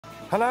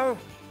Hello,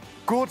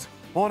 good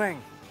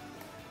morning.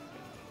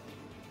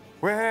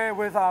 We're here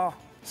with our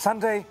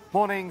Sunday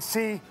morning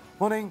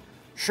morning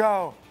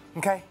show.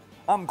 Okay,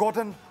 I'm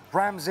Gordon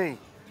Ramsay.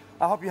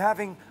 I hope you're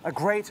having a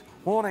great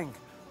morning.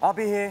 I'll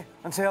be here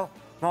until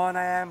 9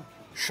 a.m.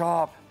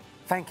 sharp.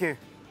 Thank you.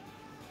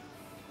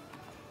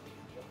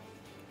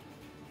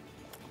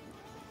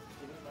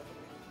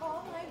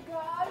 Oh my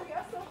God, we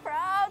are so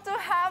proud to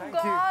have Thank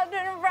you.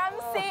 Gordon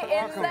Ramsay in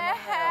welcome. the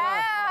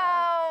house.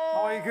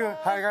 How are you good?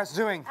 How are you guys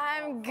doing?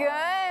 I'm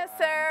good,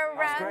 Sir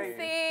That's great.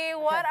 Ramsay.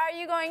 What are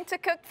you going to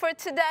cook for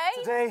today?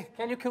 Today,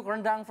 Can you cook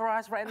rendang for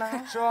us right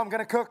now? sure, I'm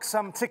gonna cook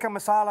some tikka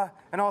masala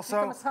and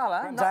also Tikka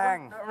masala?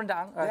 rendang. Not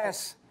rendang. Okay.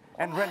 Yes,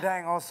 and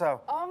rendang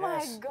also. Oh my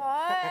Yes.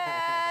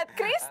 God,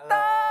 Kristo!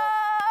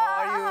 How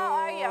are you? How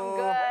are you? I'm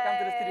good. Welcome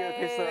to the studio,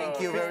 Kristo.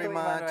 Thank you very Kristo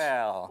much.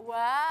 Immanuel.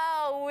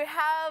 Wow, we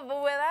have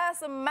with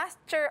us a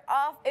master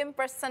of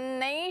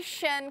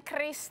impersonation,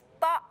 Kristo.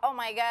 Oh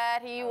my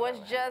God, he was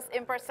just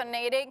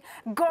impersonating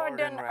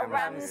Gordon Gordon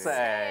Ramsay.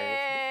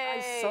 Ramsay.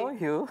 I saw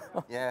you.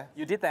 Yeah.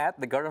 You did that,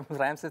 the Gordon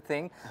Ramsay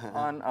thing,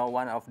 on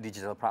one of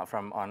digital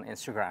platform on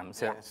Instagram.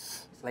 So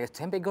Yes. it's like a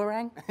tempe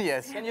goreng.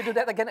 Yes. Can you do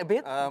that again a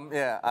bit?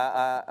 Yeah,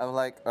 I'm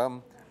like,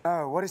 oh,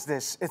 what is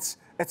this?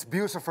 It's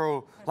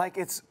beautiful. Like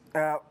it's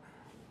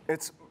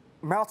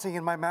melting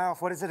in my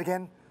mouth. What is it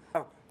again?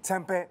 Oh,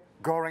 tempeh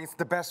goreng. It's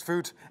the best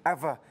food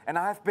ever. And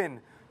I've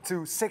been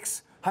to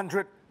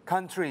 600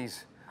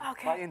 countries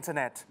by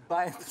internet.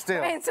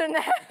 Still,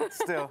 Internet.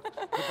 still,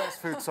 the best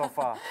food so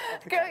far.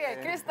 Okay,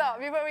 Kristo,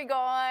 before we go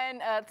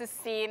on to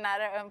see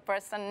another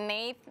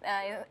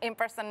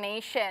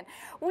impersonation,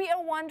 we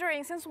are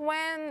wondering, since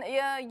when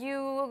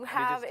you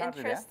have started, yeah?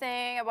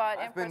 interesting about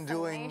I've been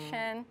doing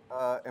impersonation?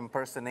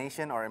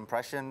 impersonation or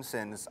impression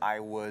since I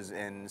was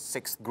in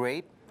 6th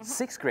grade.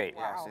 6th grade.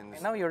 Yeah, Wow. since-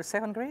 And now you're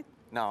 7th grade?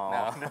 No,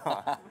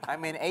 no.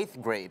 I'm in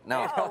 8th grade.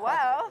 No. Oh,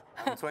 wow.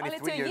 I'm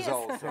 23 years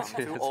old, so I'm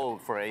too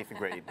old for 8th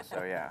grade.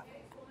 So yeah.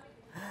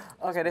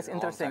 Okay, that's been a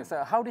long interesting. time.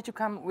 So how did you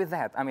come with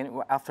that? I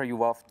mean, after you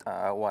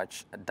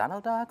watched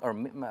Donald Duck or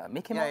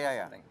Mickey Mouse? Yeah, or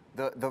yeah, something?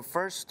 yeah. The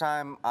first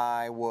time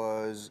I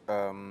was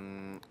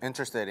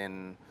interested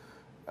in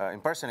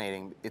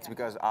impersonating, it's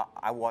because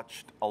I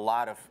watched a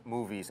lot of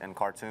movies and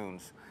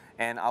cartoons,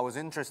 and I was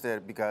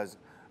interested because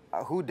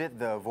who did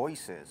the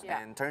voices? Yeah.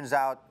 And turns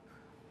out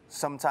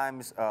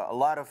sometimes a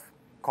lot of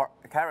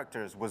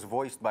characters was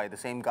voiced by the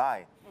same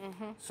guy.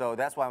 So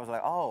that's why I was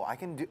like, oh, I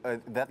can do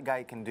that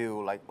guy can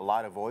do like a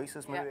lot of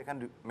voices. Maybe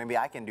Yeah. maybe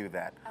I can do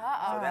that.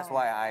 So that's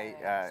why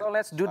I. So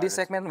let's do this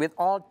started. segment with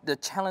all the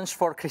challenge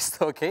for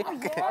Kristo, okay?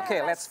 yeah,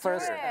 Okay, let's let's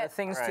first do it.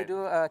 things to Right.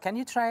 do. Can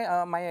you try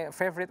my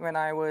favorite when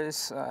I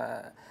was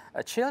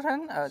a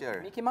children?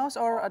 Sure. Mickey Mouse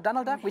or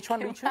Donald Duck? Which one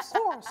do you choose?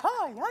 Of course.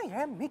 Hi, I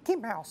am Mickey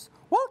Mouse.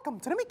 Welcome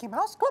to the Mickey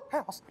Mouse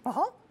Clubhouse.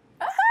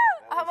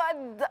 How about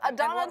And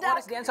Donald what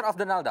is Duck? the answer of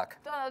Donald Duck?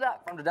 Donald Duck.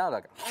 From the Donald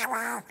Duck.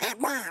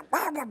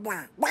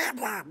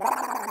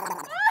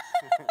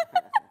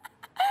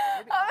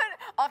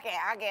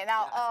 Okay,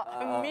 now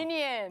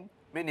Minion.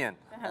 Minion.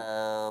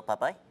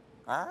 Papai?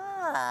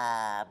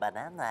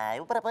 Banana.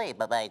 Papai,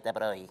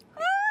 papai.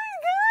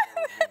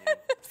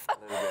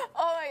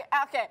 Oh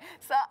my, okay.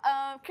 So,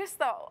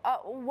 Kristo,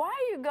 why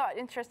you got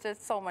interested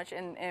so much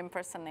in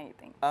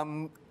impersonating?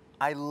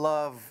 I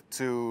love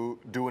to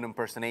do an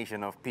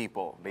impersonation of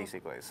people,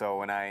 basically. So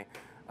when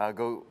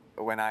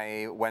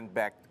I went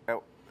back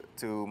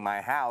to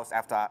my house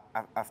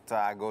after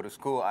I go to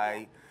school,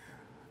 I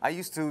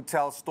used to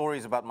tell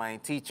stories about my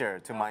teacher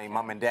to my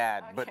mom and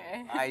dad, but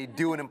Okay. I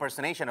do an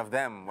impersonation of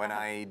them when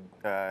I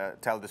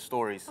tell the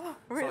stories. So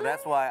really?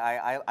 that's why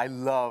I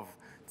love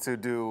to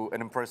do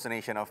an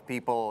impersonation of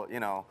people, you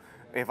know.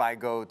 If I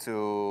go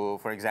to,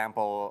 for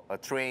example, a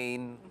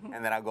train,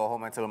 and then I go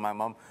home and tell my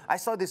mom, I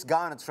saw this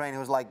guy on a train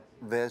who was like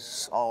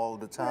this all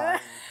the time.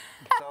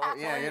 So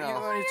yeah, you know.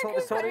 When you told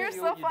the story, You're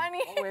so funny.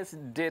 always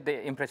did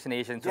the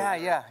impersonation to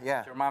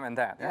Yeah. your mom and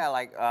dad. Yeah,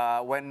 like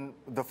when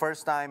the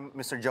first time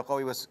Mr.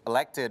 Jokowi was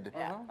elected,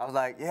 I was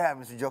like, yeah,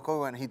 Mr.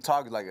 Jokowi, when he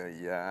talked like,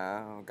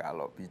 yeah,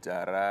 kalau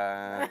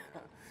bicara.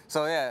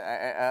 So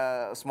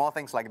yeah, small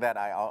things like that,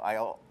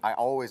 I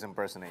always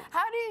impersonate.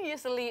 How do you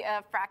usually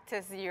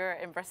practice your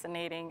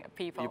impersonating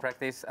people? You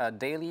practice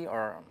daily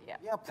or? Yeah,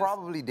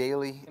 probably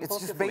daily. It's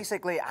just Impulsively.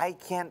 basically I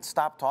can't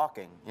stop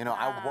talking. You know,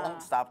 I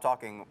won't stop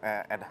talking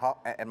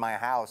at my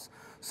house.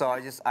 So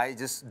I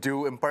just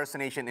do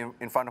impersonation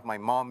in front of my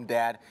mom,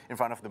 dad, in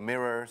front of the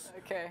mirrors.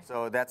 Okay.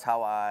 So that's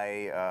how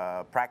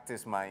I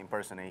practice my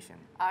impersonation.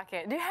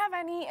 Okay. Do you have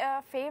any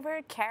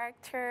favorite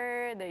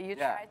character that you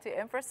Yeah. try to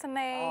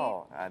impersonate?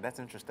 Oh, that's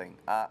interesting.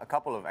 A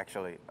couple of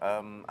actually.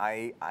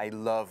 I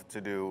love to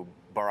do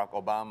Barack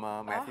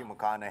Obama, Matthew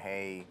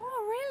McConaughey.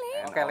 Oh,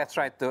 really? Okay, let's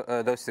try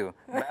those two.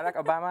 Barack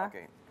Obama.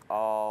 Okay.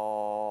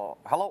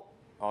 Hello.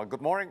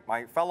 Good morning,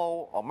 my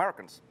fellow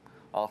Americans.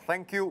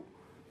 Thank you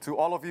to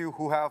all of you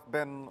who have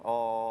been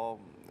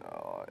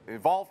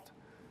involved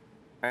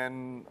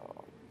in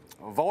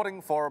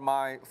voting for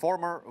my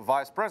former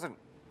Vice President,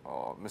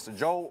 Mr.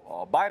 Joe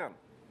Biden.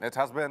 It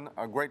has been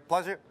a great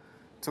pleasure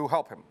to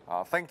help him.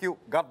 Thank you.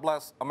 God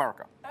bless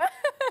America.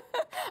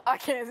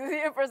 Okay, so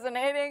he's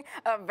impersonating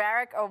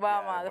Barack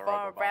Obama, Yeah, the Barack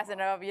former Obama.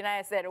 president of the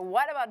United States.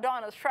 What about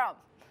Donald Trump?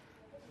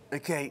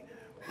 Okay,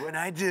 when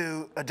I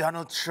do a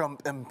Donald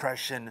Trump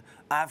impression,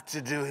 I have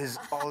to do his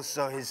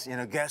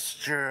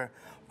gesture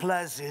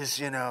plus his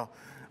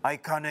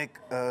iconic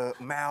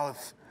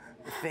mouth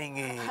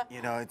thingy.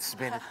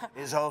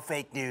 It's all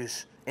fake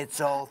news.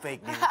 It's all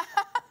fake news.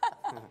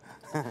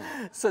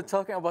 So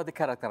talking about the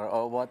character,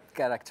 or what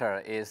character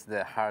is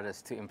the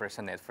hardest to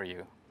impersonate for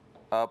you?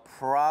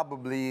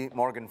 Probably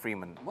Morgan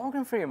Freeman.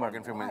 Morgan Freeman.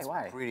 Morgan Freeman is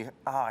Why? pretty.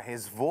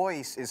 His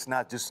voice is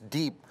not just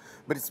deep,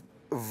 but it's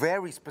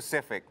very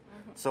specific.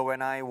 So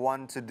when I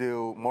want to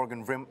do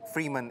Morgan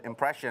Freeman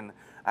impression,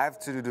 I have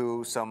to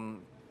do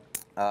some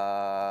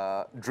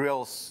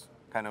drills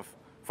kind of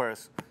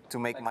first to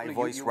make Like my you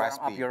voice warm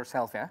raspy. up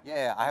yourself, yeah?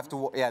 Yeah, I have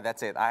to. Yeah,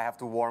 that's it. I have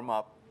to warm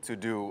up to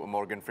do a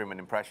Morgan Freeman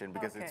impression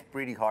because it's Okay.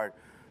 pretty hard.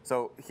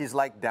 So he's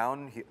like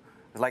down. He's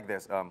like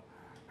this.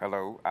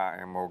 Hello, I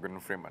am Morgan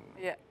Freeman.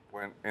 Yeah.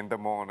 When in the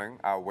morning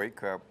I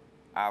wake up,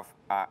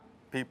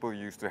 people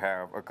used to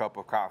have a cup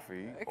of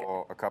coffee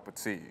or a cup of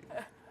tea.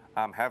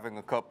 I'm having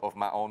a cup of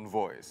my own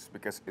voice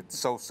because it's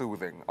so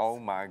soothing. Oh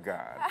my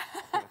God.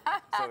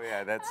 So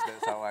yeah, that's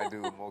how I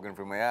do Morgan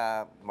Freeman.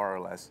 Yeah, more or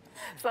less.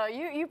 So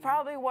you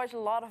probably watch a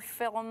lot of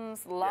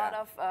films, a lot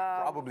Yeah, of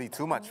probably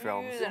too much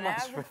films. news and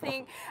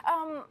everything.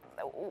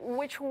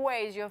 Which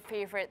way is your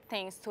favorite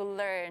things to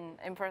learn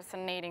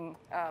impersonating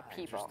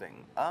people?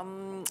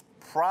 Interesting.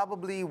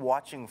 Probably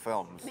watching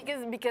films.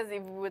 Because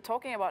if we're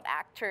talking about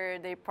actor,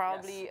 they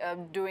probably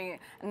doing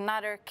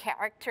another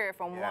character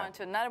from Yeah. one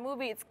to another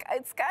movie. It's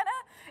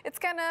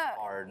kind of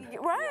Hard.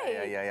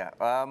 right.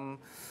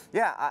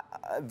 Yeah.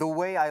 The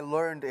way I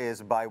learned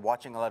is by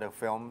watching a lot of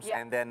films, Yeah.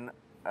 and then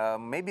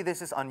maybe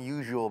this is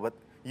unusual, but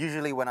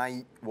usually when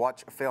I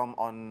watch a film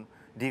on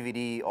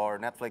DVD or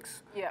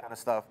Netflix Yeah. kind of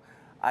stuff,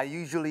 I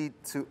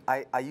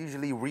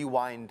usually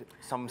rewind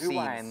some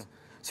Rewind. scenes.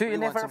 So you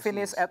Rewind never some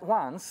finish scenes. at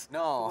once?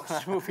 No.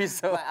 Movies,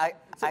 so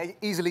I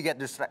easily get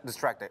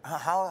distracted.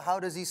 How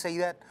does he say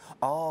that?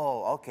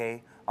 Oh,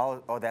 okay.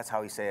 Oh, that's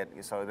how he said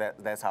it. So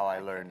that's how I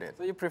learned it.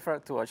 So you prefer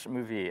to watch a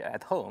movie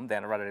at home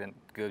than rather than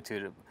go to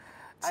the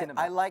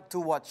cinema? I like to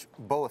watch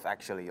both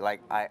actually.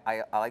 Like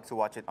I like to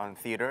watch it on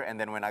theater, and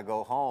then when I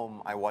go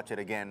home, I watch it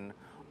again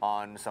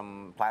on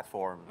some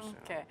platforms.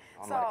 Okay.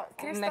 on So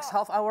like- In the Kristo, next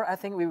half hour, I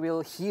think we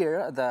will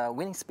hear the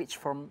winning speech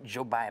from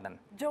Joe Biden.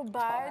 Joe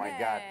Biden. Oh my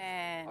God.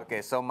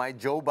 Okay, so my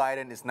Joe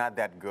Biden is not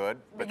that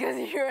good. But Because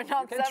you're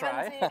not can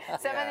try.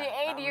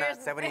 78 I'm years.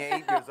 not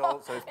 78 years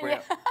old, so it's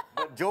pretty.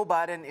 But Joe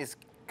Biden is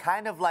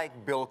kind of like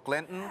Bill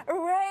Clinton.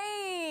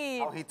 Right.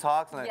 How he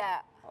talks like.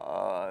 Yeah.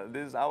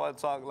 This is how I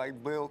talk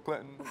like Bill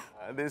Clinton.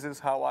 This is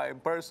how I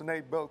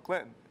impersonate Bill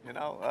Clinton.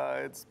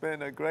 It's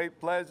been a great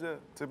pleasure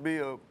to be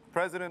a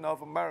president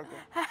of America.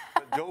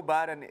 But Joe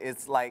Biden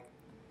is like,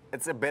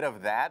 it's a bit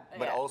of that,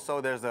 but Yeah.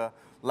 also there's a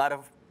lot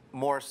of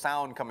more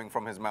sound coming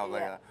from his mouth.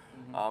 Yeah. Like,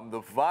 I'm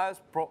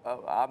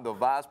the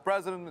vice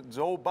president,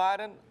 Joe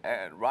Biden,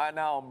 and right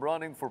now I'm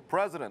running for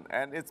president.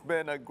 And it's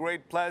been a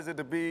great pleasure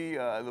to be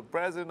the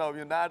president of the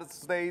United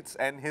States.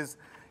 And his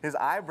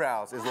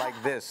eyebrows is like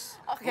this,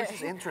 which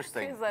is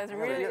interesting. Kristo, it's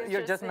really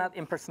You're just interesting. not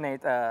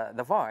impersonate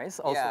the voice,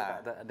 also Yeah.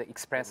 the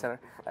expression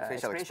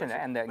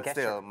and the But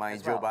gesture. still, my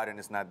as Joe well. Biden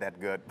is not that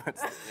good. But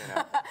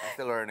I'm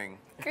still learning.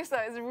 Kristo,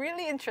 it's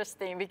really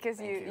interesting because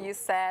you.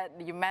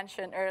 you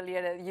mentioned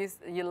earlier that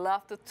you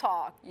love to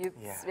talk. You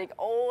Yeah. speak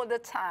all the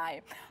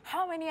time.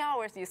 How many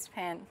hours do you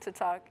spend to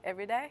talk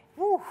every day?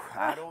 Whew,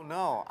 I don't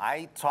know.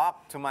 I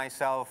talk to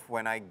myself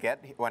when I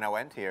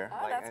went here.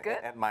 Oh, that's good.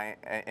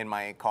 In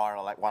my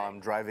car, like while I'm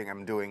driving,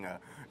 I'm doing a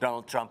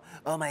Donald Trump.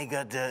 Oh my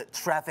God, the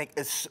traffic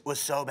was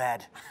so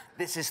bad.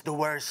 This is the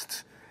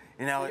worst.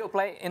 You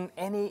play in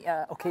any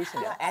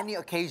occasion. Yeah, any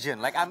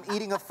occasion. Like I'm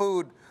eating a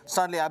food,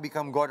 suddenly I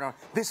become Gordon.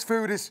 This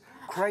food is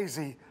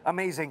crazy,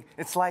 amazing.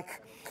 It's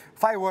like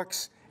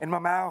fireworks in my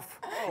mouth.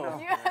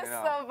 You're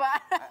so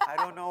bad. I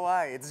don't know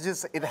why. It's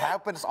just it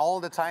happens all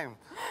the time.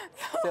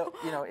 So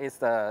it's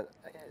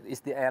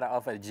the era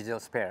of a digital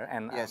spare,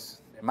 and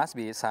Yes. there must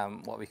be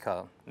some what we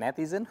call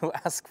netizen who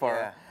ask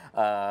for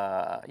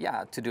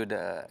to do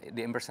the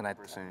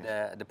impersonation.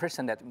 The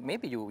person that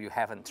maybe you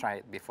haven't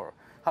tried before.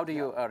 How do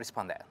you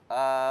respond that?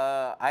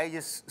 I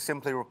just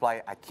simply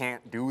reply, I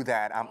can't do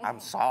that. I'm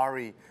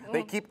sorry.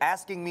 They keep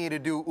asking me to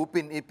do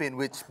Upin Ipin,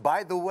 which,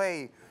 by the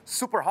way,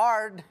 super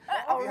hard.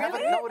 Oh, If you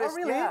haven't really? noticed, Oh,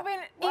 really? yeah.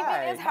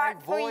 Even it's hard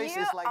My for voice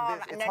you? is like Oh,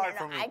 this. It's no, hard no,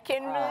 for me. I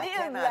can't believe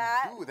I cannot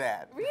that. do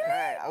that. Really?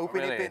 Right. Upin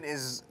Really? Ipin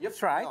is. You've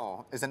tried?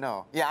 No, is a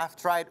no. Yeah, I've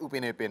tried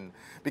Upin Ipin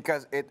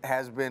because it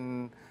has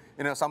been,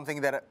 something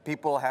that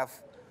people have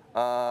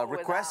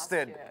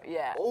requested asked you,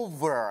 yeah.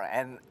 over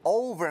and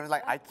over. And it's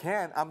like, I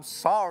can't. I'm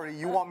sorry.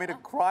 You want me to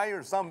cry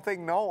or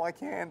something? No, I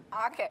can't.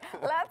 Okay,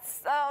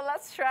 let's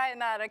try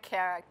another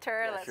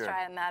character. Yeah, let's sure.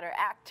 try another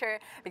actor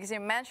because you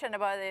mentioned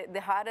about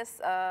the hardest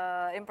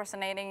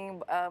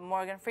impersonating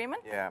Morgan Freeman.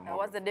 Yeah,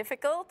 Was it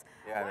difficult?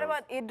 Yeah, What that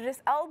about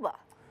Idris Elba?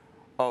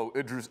 Oh,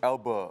 Idris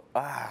Elba.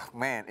 Ah,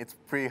 man, it's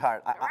pretty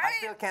hard. I Right?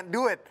 still can't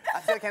do it.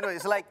 I still can't do it.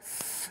 It's like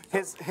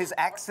his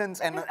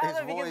accents and his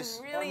Elba because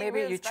voice. really, Or maybe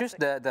really you choose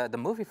specific. the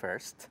movie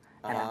first,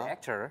 and then the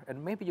actor, and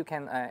maybe you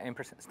can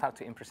start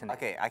to impersonate.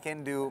 Okay, I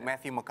can do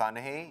Matthew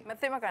McConaughey.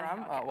 Matthew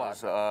McConaughey. Okay. What?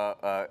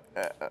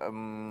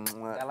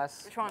 Dallas?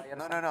 Which one?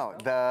 No.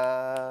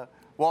 The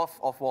Wolf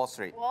of Wall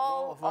Street.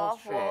 Wolf of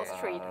Wall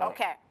Street.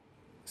 Okay.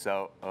 So,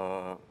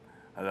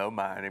 hello,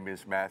 my name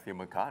is Matthew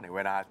McConaughey.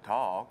 When I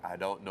talk, I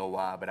don't know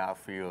why, but I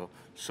feel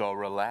so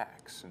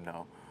relaxed, you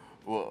know.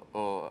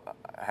 Well,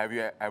 have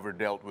you ever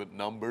dealt with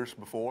numbers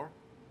before?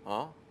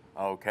 Huh?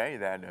 Okay,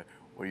 then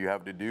what you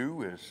have to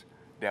do is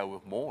deal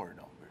with more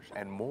numbers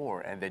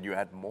and then you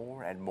add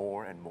more and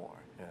more and more,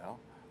 you know?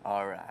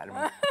 All right.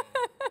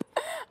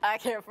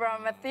 Okay,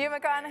 from Matthew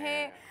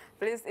McConaughey,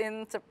 please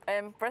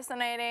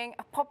impersonating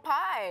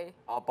Popeye.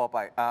 Oh,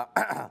 Popeye.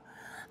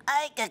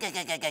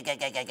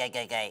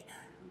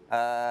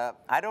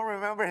 I don't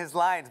remember his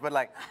lines, but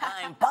like,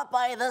 I'm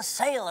Popeye the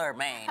Sailor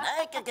Man.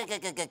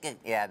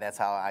 yeah, that's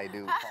how I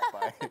do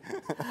Popeye.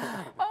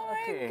 Oh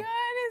my Okay.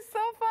 God, it's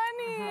so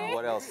funny.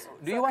 What else?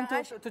 Do you want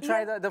to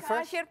try the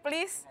first? Cashier,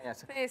 please.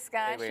 Yes. Please,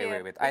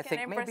 cashier. Wait. You I can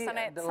think maybe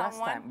impersonate the last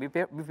someone.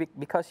 time,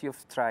 because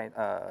you've tried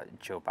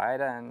Joe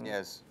Biden.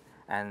 Yes.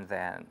 And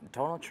then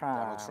Donald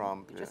Trump. Donald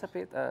Trump, You just yes. a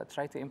bit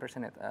try to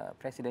impersonate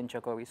President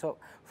Jokowi. So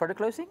for the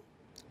closing,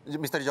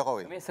 Mr.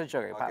 Jokowi. Mr.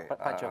 Jokowi, Okay,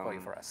 Pak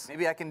Jokowi for us.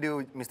 Maybe I can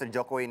do Mr.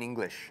 Jokowi in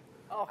English.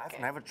 Okay. I've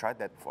never tried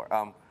that before.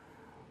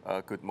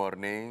 Good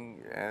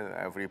morning,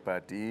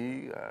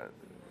 everybody.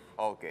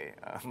 Okay,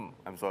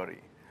 I'm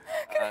sorry.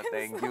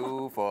 Thank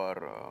you for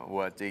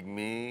watching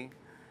me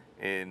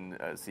in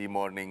C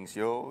Morning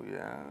Show.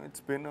 Yeah, it's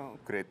been a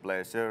great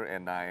pleasure,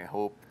 and I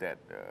hope that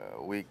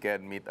we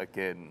can meet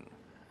again.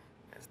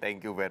 Yes,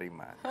 thank you very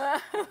much.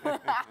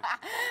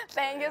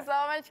 Thank you so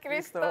much,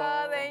 Kristo.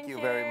 Thank you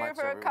very much,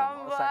 for everyone.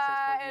 coming More success for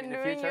by you and in the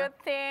doing future. your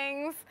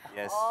things.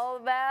 Yes. All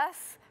the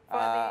best for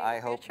the I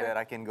hope future. that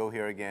I can go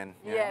here again.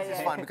 Yeah, This is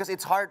yeah. fun because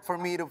it's hard for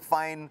me to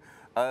find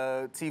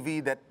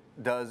TV that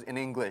does in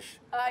English.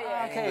 Oh,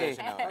 yeah. Okay,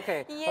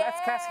 okay.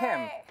 Let's cast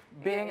him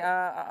being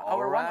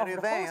our one of Alrighty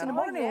the then. hosts in the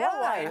morning. Yeah,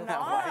 Why? why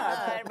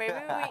not?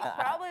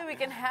 Maybe we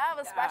can have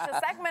a special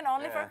segment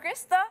only for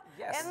Krista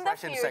Yes. in the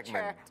Fashion future.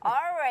 segment.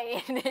 All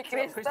right,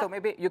 Krista. Crystal,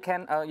 maybe you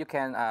can up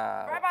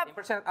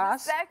impersonate the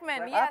us,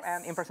 segment, wrap up yes.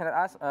 and impersonate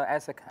us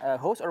as a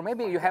host, or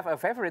maybe you have a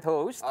favorite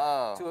host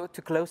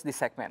to close this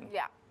segment.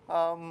 Yeah.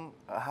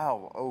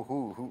 How? Oh,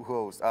 who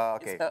hosts?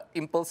 Okay.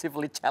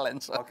 Impulsively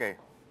challenge. Okay.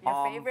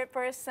 Your favorite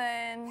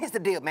person. Here's the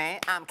deal, man.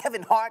 I'm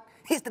Kevin Hart.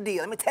 Here's the deal.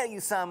 Let me tell you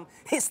something.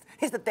 Here's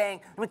the thing.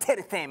 Let me tell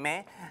you the thing,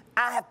 man.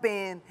 I have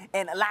been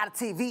in a lot of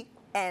TV,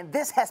 and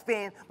this has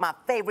been my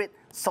favorite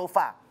so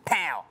far.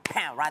 Pow,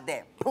 pow, right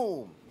there.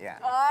 Boom. Yeah.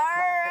 All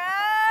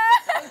right.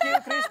 Thank you,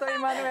 Kristo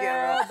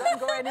Immanuel. Don't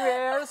go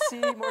anywhere.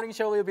 See Morning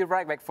Show will be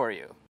right back for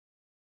you.